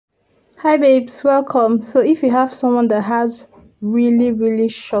Hi babes, welcome. So if you have someone that has really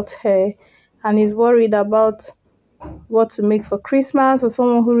short hair and is worried about what to make for Christmas, or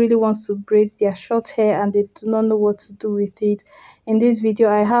someone who really wants to braid their short hair and they do not know what to do with it, in this video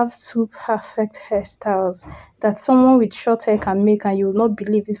I have two perfect hairstyles that someone with short hair can make, and you will not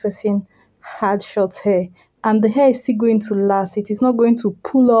believe this person had short hair and the hair is still going to last. It is not going to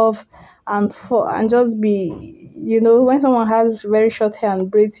pull off and fall and just be, when someone has very short hair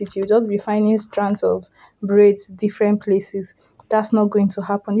and braids it, you just be finding strands of braids different places. That's not going to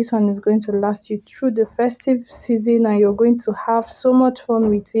happen. This one is going to last you through the festive season and you're going to have so much fun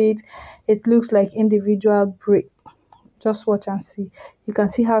with it. It looks like individual braid. Just watch and see. You can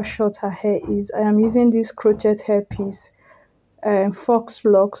see how short her hair is. I am using this crochet hairpiece, fox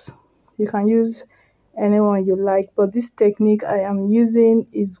locks. You can use anyone you like, but this technique I am using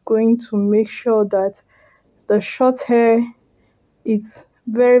is going to make sure that the short hair is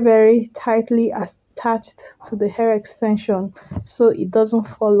very tightly attached to the hair extension so it doesn't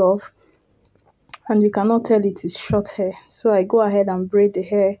fall off and you cannot tell it is short hair. So I go ahead and braid the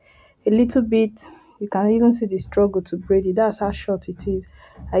hair a little bit. You can even see the struggle to braid it. That's how short it is.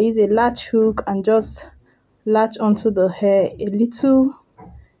 I use a latch hook and just latch onto the hair a little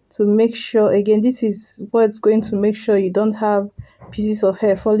to make sure. Again, this is what's going to make sure you don't have pieces of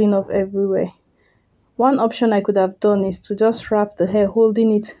hair falling off everywhere. One option I could have done is to just wrap the hair,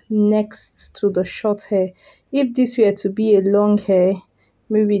 holding it next to the short hair. If this were to be a long hair,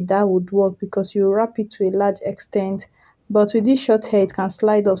 maybe that would work because you wrap it to a large extent. But with this short hair, it can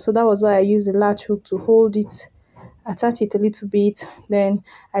slide off. So that was why I used the latch hook to hold it, attach it a little bit. Then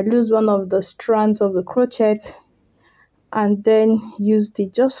I lose one of the strands of the crochet and then used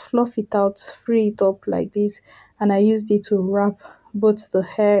it, just fluff it out, free it up like this, and I used it to wrap both the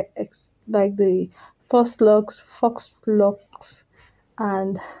hair, like the fox locks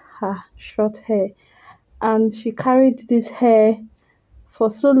and her short hair. And she carried this hair for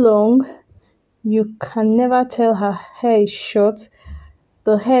so long, you can never tell her hair is short.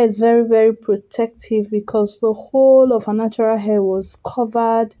 The hair is very protective because the whole of her natural hair was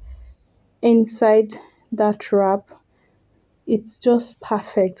covered inside that wrap. It's just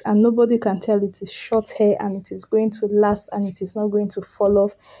perfect and nobody can tell it is short hair, and it is going to last and it is not going to fall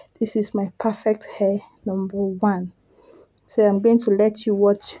off. This is my perfect hair number one. So I'm going to let you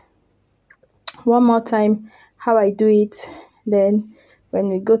watch one more time how I do it. Then when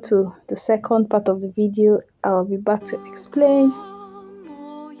we go to the second part of the video, I'll be back to explain.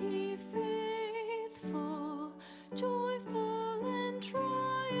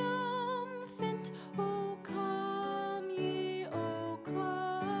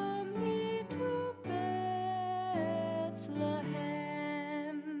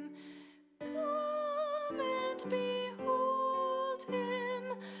 Behold him,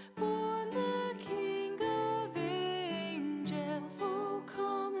 born the King of angels. Oh,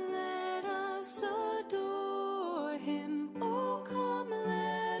 come, let us adore him. Oh,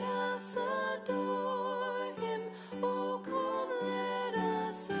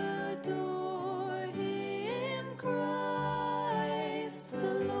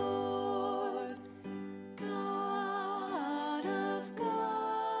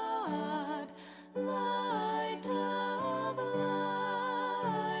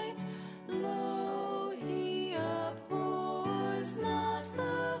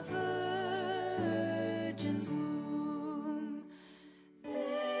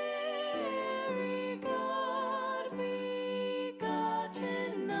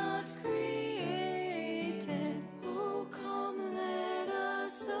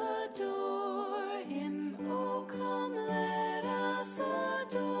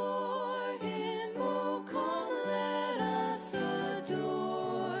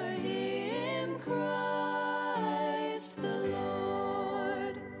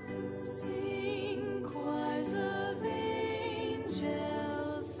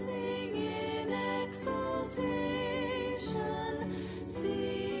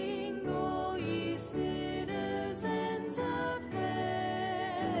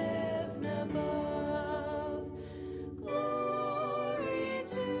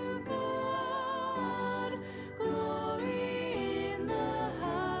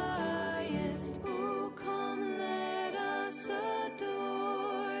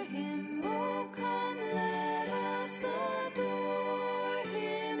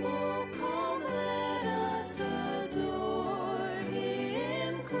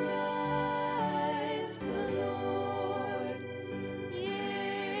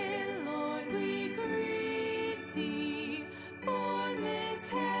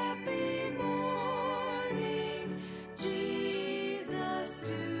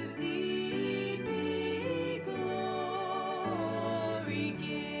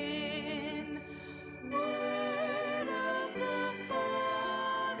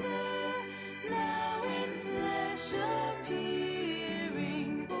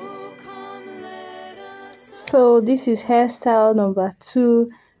 So this is hairstyle number two,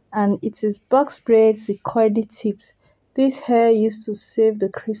 and it is box braids with coily tips. This hair used to save the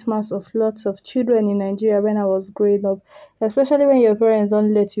Christmas of lots of children in Nigeria when I was growing up, especially when your parents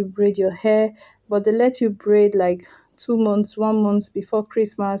don't let you braid your hair, but they let you braid like 2 months, 1 month before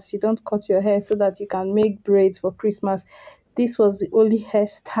Christmas. You don't cut your hair so that you can make braids for Christmas. This was the only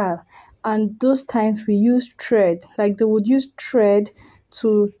hairstyle. And those times we used thread, like they would use thread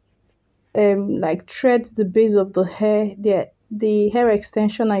to like thread the base of the hair, the hair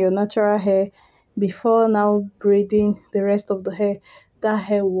extension and your natural hair before now braiding the rest of the hair. That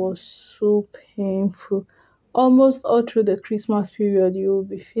hair was so painful. Almost all through the Christmas period, you will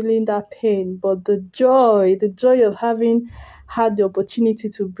be feeling that pain, but the joy of having had the opportunity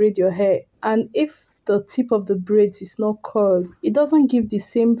to braid your hair, and if the tip of the braids is not curled, it doesn't give the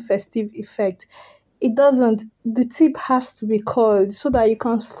same festive effect. It doesn't. The tip has to be curled so that you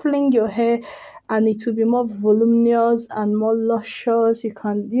can fling your hair and it will be more voluminous and more luscious. You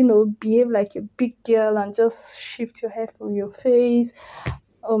can, behave like a big girl and just shift your hair from your face.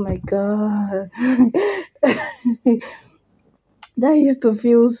 Oh my god. That used to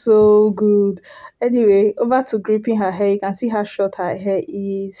feel so good. Anyway, over to gripping her hair. You can see how short her hair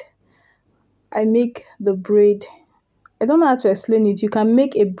is. I make the braid. I don't know how to explain it. You can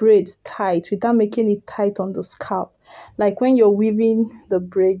make a braid tight without making it tight on the scalp. Like when you're weaving the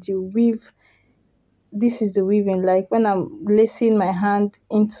braid, you weave. This is the weaving. Like when I'm lacing my hand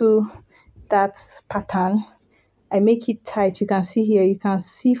into that pattern, I make it tight. You can see here. You can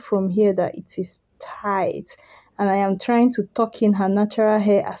see from here that it is tight. And I am trying to tuck in her natural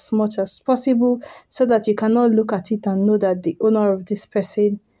hair as much as possible so that you cannot look at it and know that the owner of this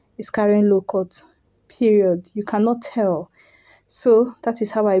person is carrying low cut. Period. You cannot tell. So that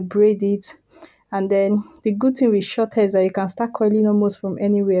is how I braid it. And then the good thing with short hair is that you can start coiling almost from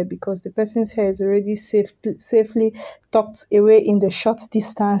anywhere because the person's hair is already safely tucked away in the short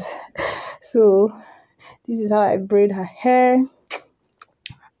distance. So this is how I braid her hair.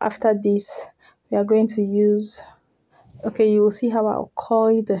 After this, we are going to use, okay, you will see how I'll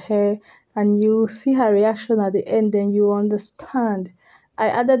coil the hair and you will see her reaction at the end, then you understand. I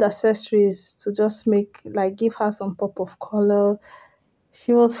added accessories to just give her some pop of color.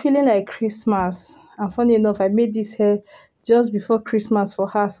 She was feeling like Christmas. And funny enough, I made this hair just before Christmas for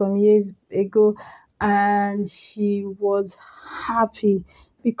her some years ago. And she was happy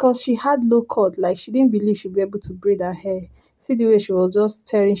because she had low cut. Like she didn't believe she'd be able to braid her hair. See the way she was just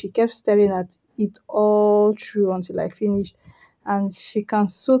staring. She kept staring at it all through until I finished. And she can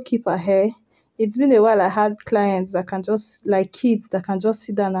so keep her hair. It's been a while I had clients that can just, like kids, that can just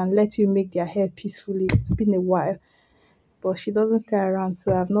sit down and let you make their hair peacefully. It's been a while, but she doesn't stay around,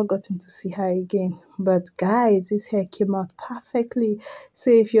 so I've not gotten to see her again. But guys, this hair came out perfectly.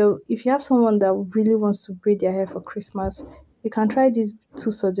 So if you have someone that really wants to braid their hair for Christmas, you can try these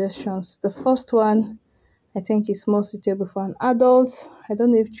two suggestions. The first one I think is more suitable for an adult. I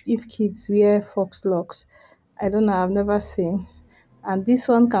don't know if kids wear fox locks. I don't know, I've never seen. And this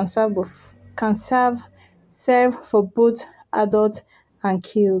one can serve for both adult and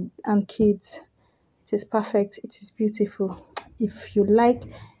kids. It is perfect. It is beautiful. If you like,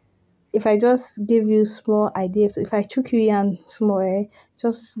 if I just give you small ideas, if I took you in small,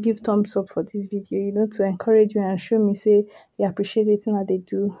 just give thumbs up for this video, to encourage me and show me, say you appreciate it and that they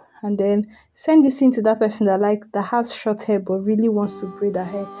do. And then send this in to that person that has short hair but really wants to braid her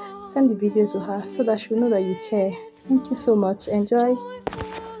hair. Send the video to her so that she'll know that you care. Thank you so much. Enjoy.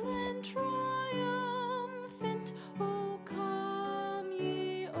 Joyful